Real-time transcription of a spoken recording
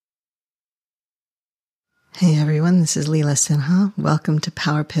Hey everyone, this is Leela Sinha. Welcome to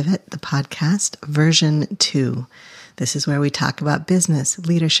Power Pivot, the podcast, version 2. This is where we talk about business,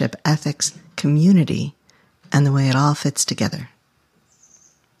 leadership, ethics, community, and the way it all fits together.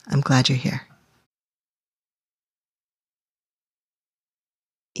 I'm glad you're here.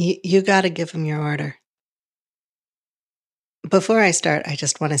 You got to give them your order. Before I start, I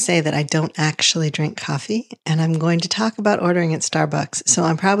just want to say that I don't actually drink coffee, and I'm going to talk about ordering at Starbucks. So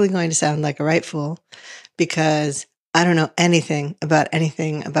I'm probably going to sound like a right fool because I don't know anything about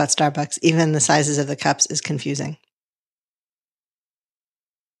Starbucks. Even the sizes of the cups is confusing.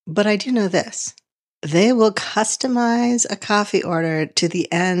 But I do know this. They will customize a coffee order to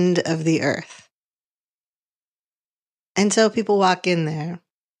the end of the earth. And so people walk in there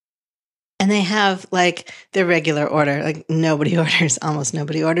and they have like their regular order. Like almost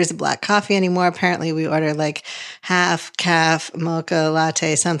nobody orders a black coffee anymore. Apparently we order like half calf, mocha,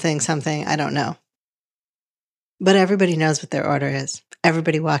 latte, something, I don't know. But everybody knows what their order is.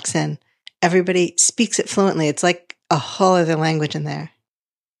 Everybody walks in. Everybody speaks it fluently. It's like a whole other language in there.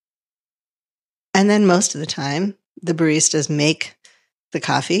 And then most of the time, the baristas make the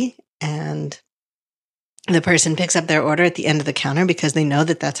coffee and the person picks up their order at the end of the counter because they know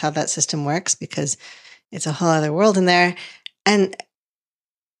that that's how that system works, because it's a whole other world in there. And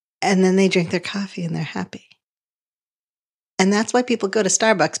then they drink their coffee and they're happy. And that's why people go to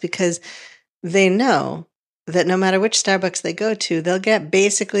Starbucks, because they know that no matter which Starbucks they go to, they'll get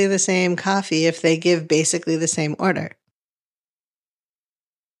basically the same coffee if they give basically the same order.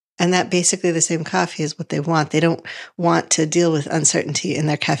 And that basically the same coffee is what they want. They don't want to deal with uncertainty in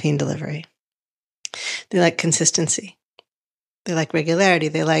their caffeine delivery. They like consistency. They like regularity.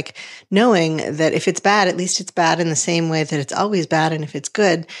 They like knowing that if it's bad, at least it's bad in the same way that it's always bad. And if it's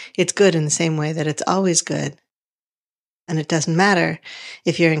good in the same way that it's always good. And it doesn't matter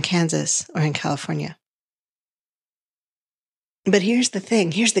if you're in Kansas or in California. But here's the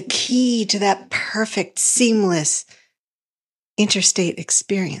thing. Here's the key to that perfect, seamless interstate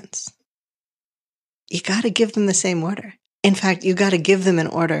experience. You got to give them the same order. In fact, you got to give them an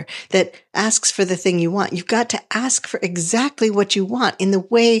order that asks for the thing you want. You've got to ask for exactly what you want in the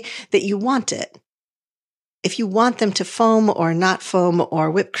way that you want it. If you want them to foam or not foam, or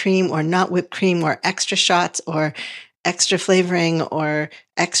whipped cream or not whipped cream, or extra shots or extra flavoring or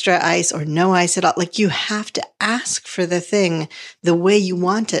extra ice or no ice at all, like you have to ask for the thing the way you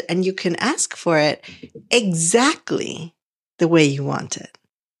want it. And you can ask for it exactly the way you want it.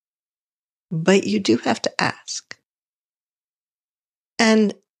 But you do have to ask.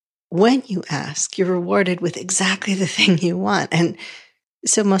 And when you ask, you're rewarded with exactly the thing you want. And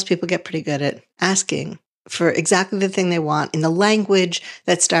so most people get pretty good at asking for exactly the thing they want in the language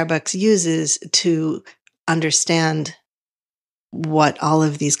that Starbucks uses to understand what all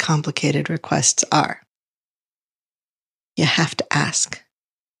of these complicated requests are. You have to ask.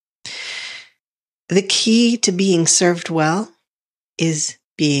 The key to being served well is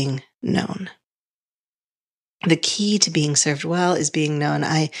being known. The key to being served well is being known.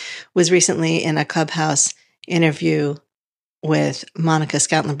 I was recently in a Clubhouse interview with Monica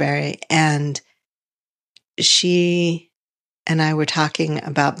Scantlebury, and she and I were talking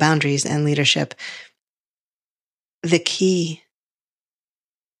about boundaries and leadership. The key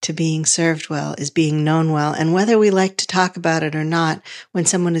to being served well is being known well. And whether we like to talk about it or not, when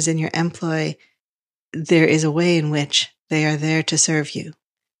someone is in your employ, there is a way in which they are there to serve you.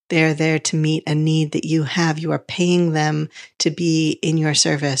 They are there to meet a need that you have. You are paying them to be in your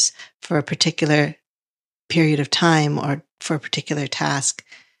service for a particular period of time or for a particular task.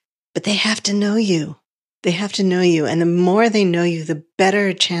 But they have to know you. They have to know you. And the more they know you, the better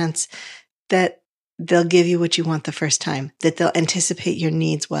a chance that they'll give you what you want the first time, that they'll anticipate your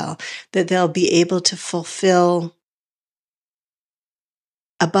needs well, that they'll be able to fulfill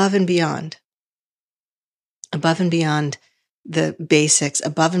above and beyond the basics,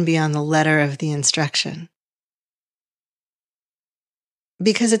 above and beyond the letter of the instruction.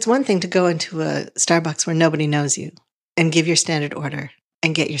 Because it's one thing to go into a Starbucks where nobody knows you and give your standard order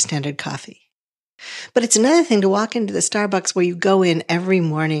and get your standard coffee. But it's another thing to walk into the Starbucks where you go in every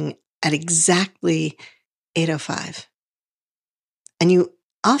morning at exactly 8:05. And you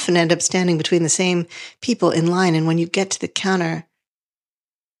often end up standing between the same people in line. And when you get to the counter,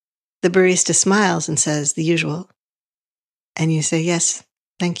 the barista smiles and says the usual. And you say, yes,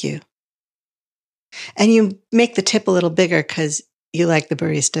 thank you. And you make the tip a little bigger because you like the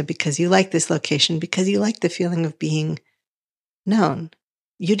barista, because you like this location, because you like the feeling of being known.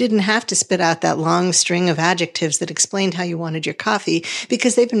 You didn't have to spit out that long string of adjectives that explained how you wanted your coffee,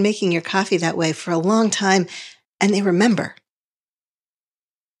 because they've been making your coffee that way for a long time and they remember.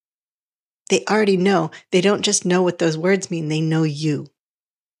 They already know. They don't just know what those words mean. They know you.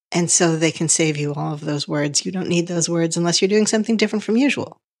 And so they can save you all of those words. You don't need those words unless you're doing something different from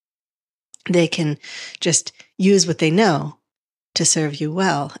usual. They can just use what they know to serve you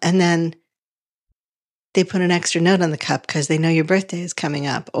well. And then they put an extra note on the cup because they know your birthday is coming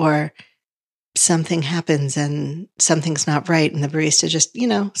up, or something happens and something's not right, and the barista just,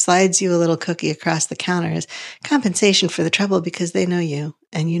 slides you a little cookie across the counter as compensation for the trouble because they know you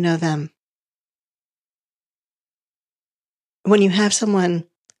and you know them. When you have someone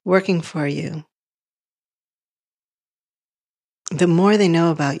working for you, the more they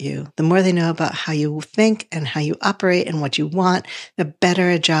know about you, the more they know about how you think and how you operate and what you want, the better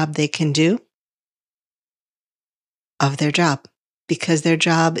a job they can do of their job, because their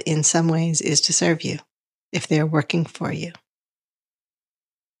job in some ways is to serve you if they're working for you.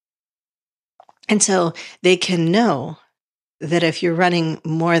 And so they can know that if you're running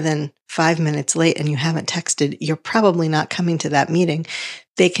more than 5 minutes late and you haven't texted, you're probably not coming to that meeting.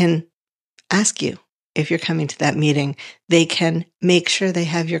 They can ask you if you're coming to that meeting. They can make sure they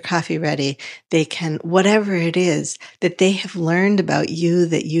have your coffee ready. They can, whatever it is that they have learned about you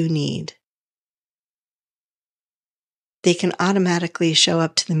that you need, they can automatically show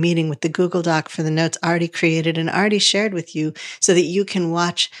up to the meeting with the Google Doc for the notes already created and already shared with you so that you can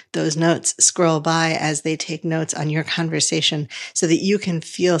watch those notes scroll by as they take notes on your conversation, so that you can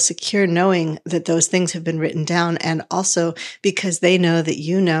feel secure knowing that those things have been written down. And also because they know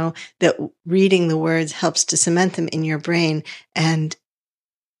that reading the words helps to cement them in your brain, and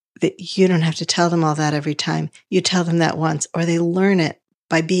that you don't have to tell them all that every time. You tell them that once, or they learn it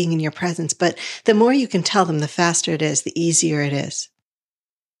by being in your presence. But the more you can tell them, the faster it is, the easier it is.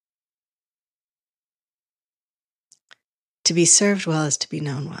 To be served well is to be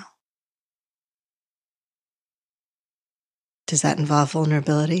known well. Does that involve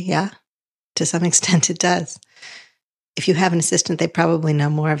vulnerability? Yeah, to some extent it does. If you have an assistant, they probably know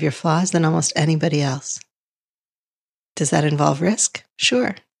more of your flaws than almost anybody else. Does that involve risk?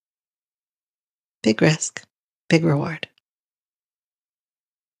 Sure. Big risk, big reward.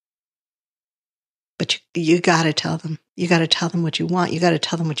 But you got to tell them. You got to tell them what you want. You got to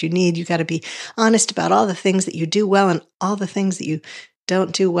tell them what you need. You got to be honest about all the things that you do well and all the things that you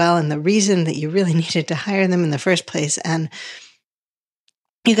don't do well, and the reason that you really needed to hire them in the first place. And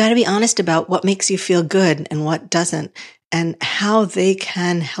you got to be honest about what makes you feel good and what doesn't, and how they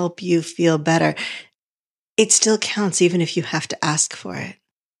can help you feel better. It still counts even if you have to ask for it.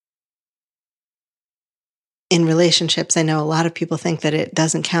 In relationships, I know a lot of people think that it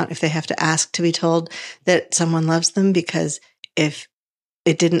doesn't count if they have to ask to be told that someone loves them, because if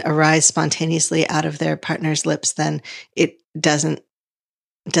it didn't arise spontaneously out of their partner's lips, then it doesn't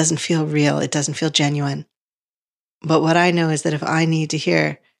feel real. It doesn't feel genuine. But what I know is that if I need to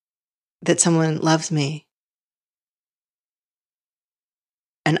hear that someone loves me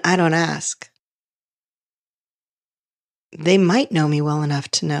and I don't ask, they might know me well enough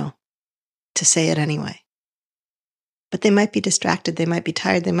to know to say it anyway. But they might be distracted. They might be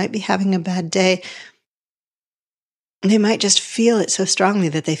tired. They might be having a bad day. They might just feel it so strongly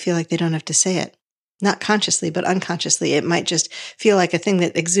that they feel like they don't have to say it. Not consciously, but unconsciously. It might just feel like a thing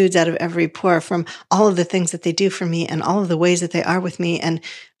that exudes out of every pore from all of the things that they do for me and all of the ways that they are with me. And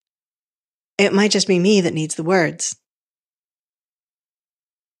it might just be me that needs the words.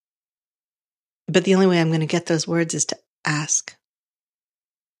 But the only way I'm going to get those words is to ask.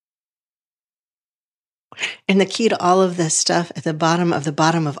 And the key to all of this stuff at the bottom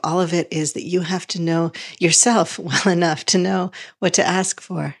of all of it is that you have to know yourself well enough to know what to ask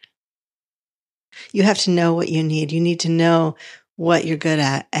for. You have to know what you need. You need to know what you're good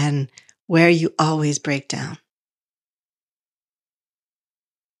at and where you always break down.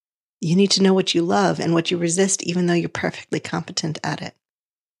 You need to know what you love and what you resist, even though you're perfectly competent at it.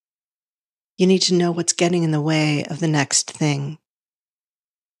 You need to know what's getting in the way of the next thing.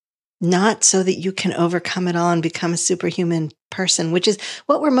 Not so that you can overcome it all and become a superhuman person, which is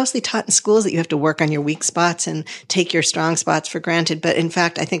what we're mostly taught in schools, that you have to work on your weak spots and take your strong spots for granted. But in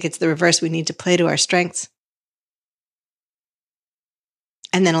fact, I think it's the reverse. We need to play to our strengths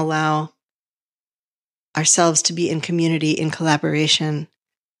and then allow ourselves to be in community, in collaboration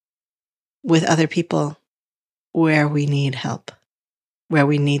with other people where we need help, where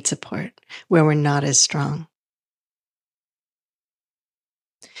we need support, where we're not as strong.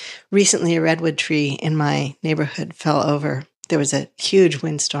 Recently, a redwood tree in my neighborhood fell over. There was a huge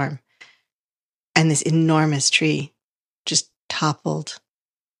windstorm, and this enormous tree just toppled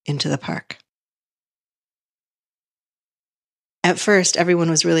into the park. At first, everyone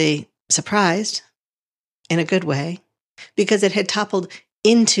was really surprised, in a good way, because it had toppled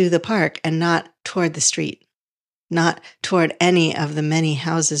into the park and not toward the street, not toward any of the many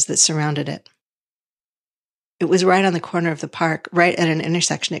houses that surrounded it. It was right on the corner of the park, right at an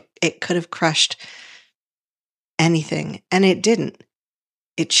intersection. It could have crushed anything, and it didn't.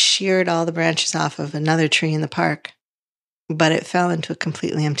 It sheared all the branches off of another tree in the park, but it fell into a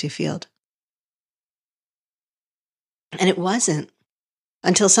completely empty field. And it wasn't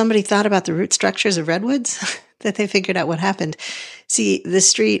until somebody thought about the root structures of redwoods that they figured out what happened. See, the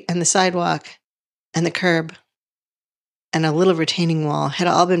street and the sidewalk and the curb and a little retaining wall had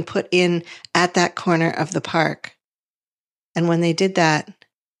all been put in at that corner of the park. And when they did that,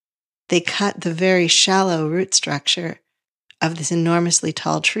 they cut the very shallow root structure of this enormously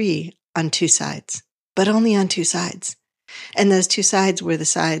tall tree on two sides, but only on two sides. And those two sides were the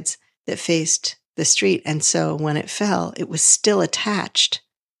sides that faced the street. And so when it fell, it was still attached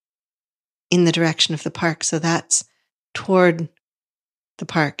in the direction of the park. So that's toward the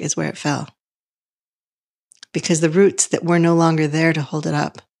park is where it fell. Because the roots that were no longer there to hold it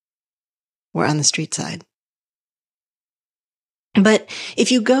up were on the street side. But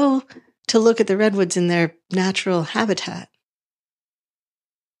if you go to look at the redwoods in their natural habitat,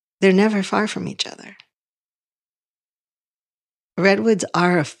 they're never far from each other. Redwoods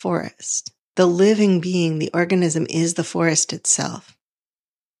are a forest. The living being, the organism, is the forest itself.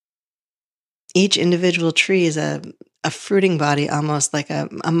 Each individual tree is a fruiting body, almost like a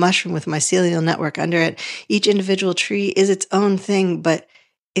mushroom with mycelial network under it. Each individual tree is its own thing, but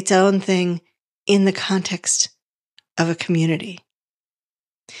its own thing in the context of a community.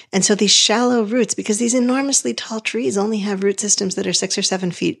 And so these shallow roots, because these enormously tall trees only have root systems that are 6 or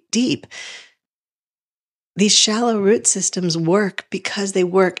 7 feet deep, these shallow root systems work because they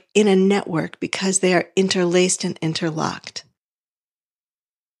work in a network, because they are interlaced and interlocked.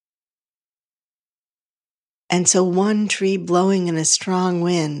 And so one tree blowing in a strong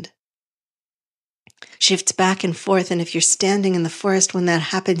wind shifts back and forth. And if you're standing in the forest when that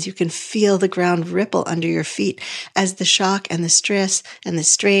happens, you can feel the ground ripple under your feet as the shock and the stress and the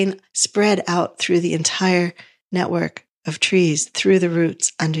strain spread out through the entire network of trees, through the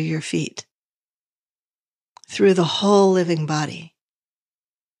roots under your feet, through the whole living body.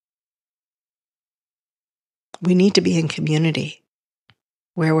 We need to be in community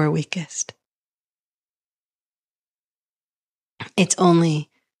where we're weakest. It's only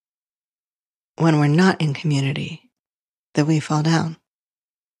when we're not in community that we fall down.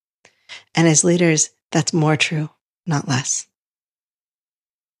 And as leaders, that's more true, not less.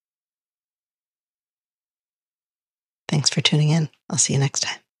 Thanks for tuning in. I'll see you next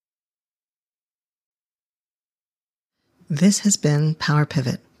time. This has been Power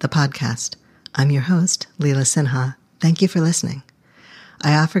Pivot, the podcast. I'm your host, Leela Sinha. Thank you for listening.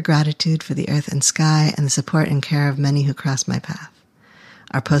 I offer gratitude for the earth and sky and the support and care of many who cross my path.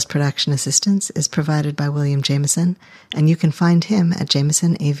 Our post-production assistance is provided by William Jameson, and you can find him at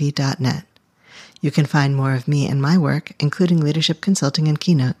jamesonav.net. You can find more of me and my work, including leadership consulting and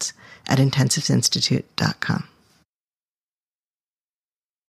keynotes, at intensivesinstitute.com.